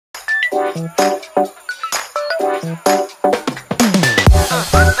We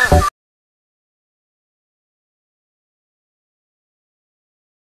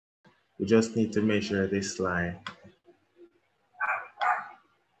just need to measure this line.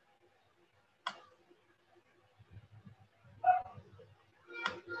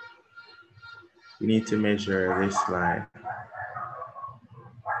 We need to measure this line.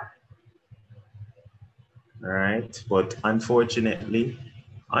 All right, but unfortunately,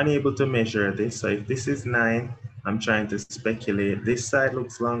 unable to measure this. So if this is 9, I'm trying to speculate. This side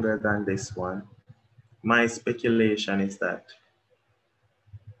looks longer than this one. My speculation is that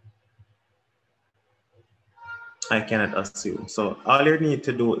I cannot assume. So all you need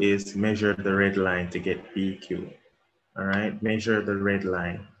to do is measure the red line to get PQ. All right, measure the red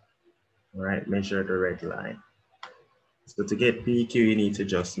line. All right, measure the red line. So to get PQ, you need to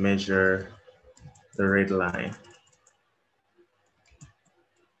just measure the red line.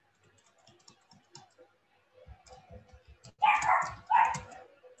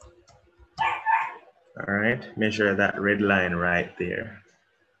 All right, measure that red line right there.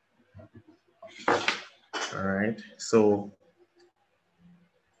 All right, so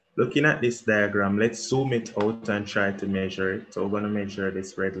looking at this diagram, let's zoom it out and try to measure it. So we're going to measure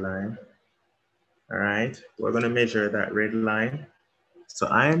this red line. All right, we're going to measure that red line. So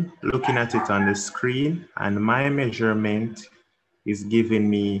I'm looking at it on the screen, and my measurement is giving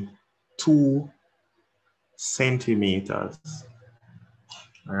me 2 centimeters.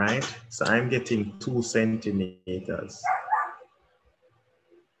 All right, so I'm getting 2 centimeters.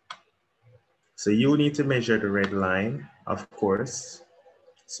 So you need to measure the red line, of course.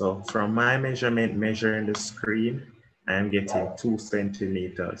 So from my measurement, measuring the screen, I'm getting 2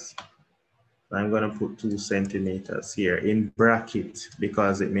 centimeters. I'm going to put 2 centimeters here in bracket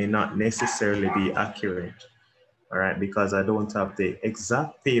because it may not necessarily be accurate. All right, because I don't have the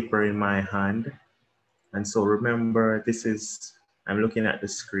exact paper in my hand. And so remember, I'm looking at the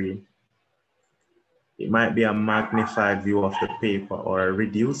screen. It might be a magnified view of the paper or a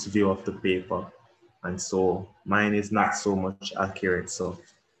reduced view of the paper. And so mine is not so much accurate. So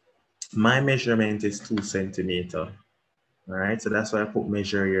my measurement is 2 centimeters. All right, so that's why I put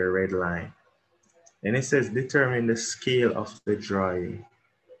measure your red line. And it says determine the scale of the drawing.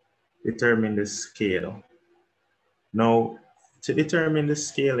 Determine the scale. Now, to determine the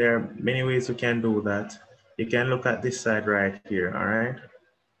scale, there are many ways we can do that. You can look at this side right here, all right?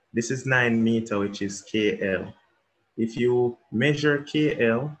 This is 9 meters, which is KL. If you measure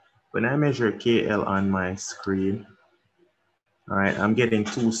KL, when I measure KL on my screen, all right, I'm getting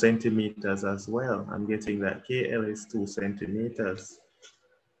 2 centimeters as well. I'm getting that KL is 2 centimeters.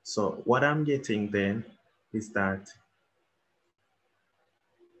 So what I'm getting then is that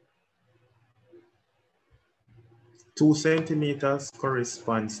 2 centimeters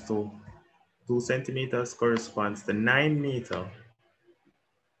corresponds to 9 meters.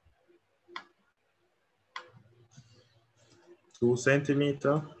 2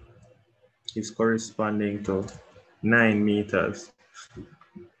 centimeters is corresponding to 9 meters.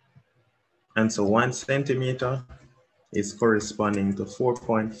 And so 1 centimeter is corresponding to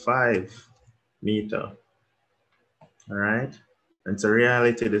 4.5 meters. All right. And so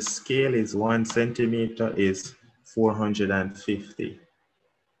reality, the scale is 1 centimeter is 450.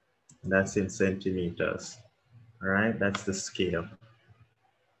 That's in centimeters. All right, that's the scale.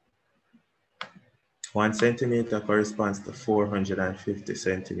 1 centimeter corresponds to 450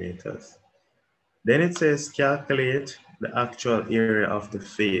 centimeters. Then it says calculate the actual area of the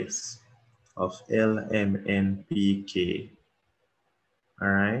face of LMNPK. All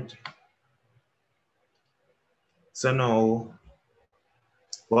right. So now,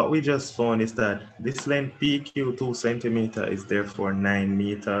 what we just found is that this length PQ 2 centimeter is therefore 9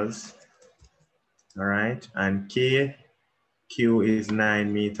 meters. All right, and KQ is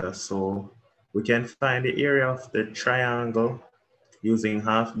 9 meters. So we can find the area of the triangle using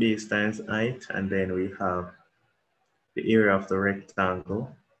half base times height, and then we have the area of the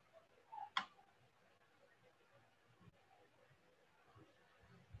rectangle.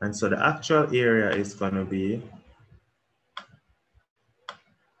 And so the actual area is going to be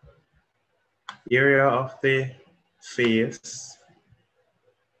area of the face.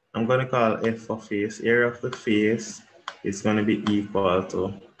 I'm going to call F for face. Area of the face is going to be equal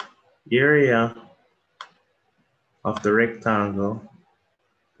to area of the rectangle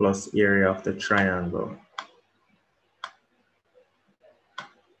plus area of the triangle.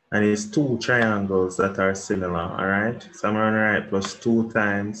 And it's 2 triangles that are similar, all right? So I'm going to write plus 2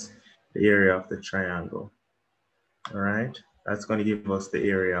 times the area of the triangle, all right? That's going to give us the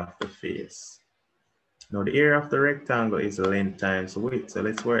area of the face. Now the area of the rectangle is length times width. So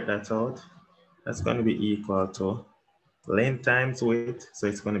let's work that out. That's going to be equal to length times width. So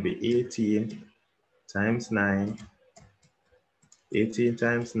it's going to be 18 times 9. 18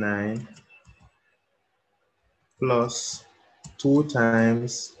 times 9 plus 2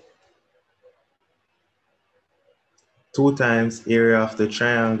 times area of the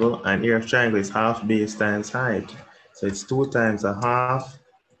triangle, and area of triangle is half base times height. So it's 2 times a half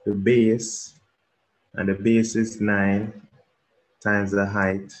the base, and the base is 9 times the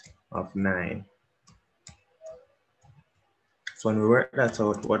height of 9. So when we work that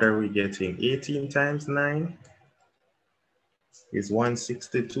out, what are we getting? 18 times 9 is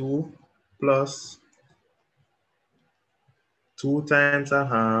 162 plus 2 times a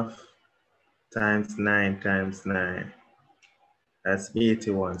half times 9 times 9. That's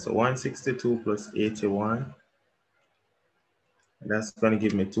 81. So 162 plus 81, that's going to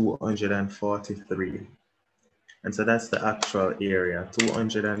give me 243. And so that's the actual area,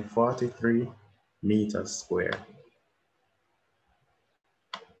 243 meters square.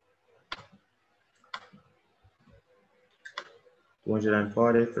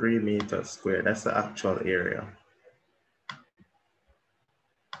 (243 meters square). That's the actual area.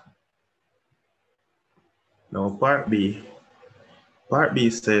 Now part B. Part B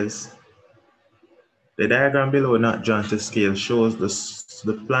says, the diagram below not drawn to scale shows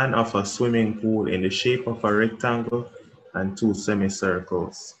the plan of a swimming pool in the shape of a rectangle and 2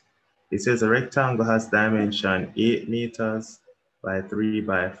 semicircles. It says a rectangle has dimension 8 meters by 3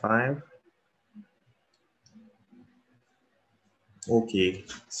 by 5. Okay,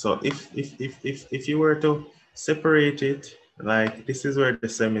 so if you were to separate it, like this is where the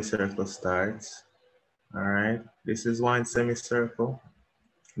semicircle starts. All right, this is one semicircle.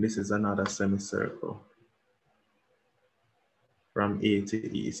 This is another semicircle from A to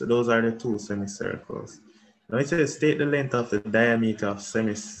E. So those are the 2 semicircles. Now it says state the length of the diameter of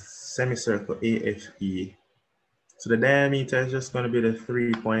semicircle AFE. So the diameter is just going to be the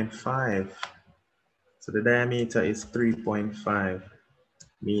 3.5. So the diameter is 3.5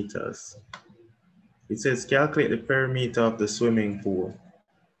 meters. It says calculate the perimeter of the swimming pool.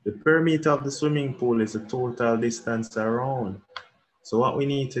 The perimeter of the swimming pool is the total distance around. So what we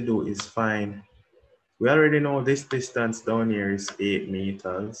need to do is find, we already know this distance down here is 8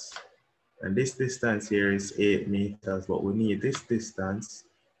 meters. And this distance here is 8 meters, but we need this distance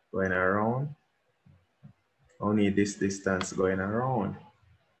going around. We need this distance going around.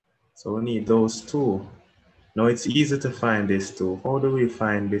 So we need those 2. Now it's easy to find this 2. How do we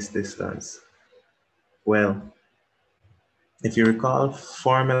find this distance? Well, if you recall,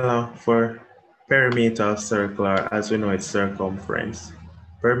 formula for perimeter of circle, or as we know it's circumference.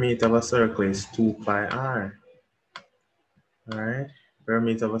 Perimeter of a circle is 2 pi r. All right,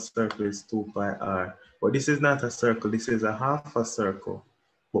 perimeter of a circle is 2 pi r. But this is not a circle, this is a half a circle.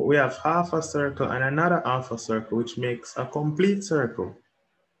 But we have half a circle and another half a circle, which makes a complete circle.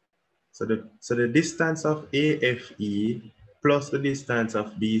 So the distance of AFE plus the distance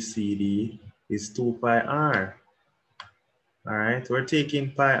of BCD is 2 pi r. All right, we're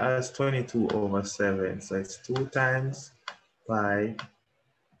taking pi as 22/7. So it's 2 times pi.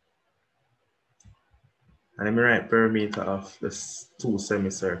 And let me write perimeter of the 2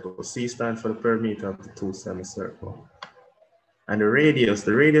 semicircles. C stands for the perimeter of the 2 semicircles. And the radius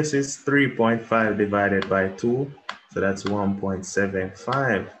is 3.5 divided by 2. So that's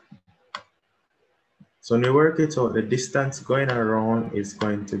 1.75. So when we work it out, the distance going around is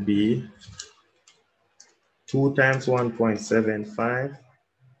going to be 2 times 1.75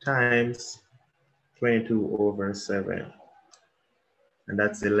 times 22/7. And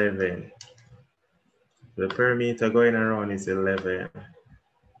that's 11. The perimeter going around is 11.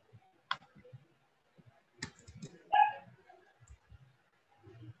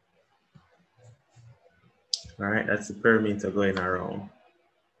 All right, that's the perimeter going around.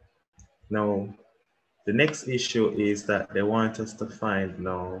 Now, the next issue is that they want us to find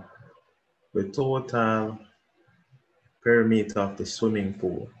now the total perimeter of the swimming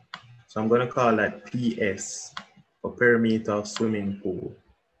pool. So I'm going to call that PS, or perimeter of swimming pool.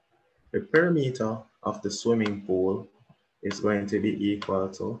 The perimeter of the swimming pool is going to be equal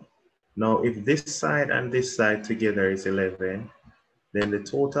to, now if this side and this side together is 11, then the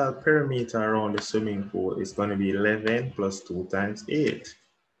total perimeter around the swimming pool is going to be 11 plus 2 times 8.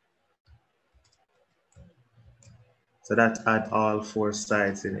 So that adds all 4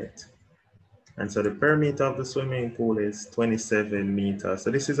 sides in it. And so the perimeter of the swimming pool is 27 meters.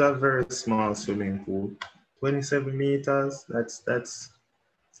 So this is a very small swimming pool. 27 meters, that's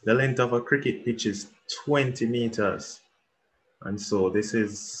the length of a cricket pitch is 20 meters. And so this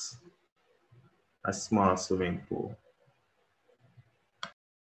is a small swimming pool.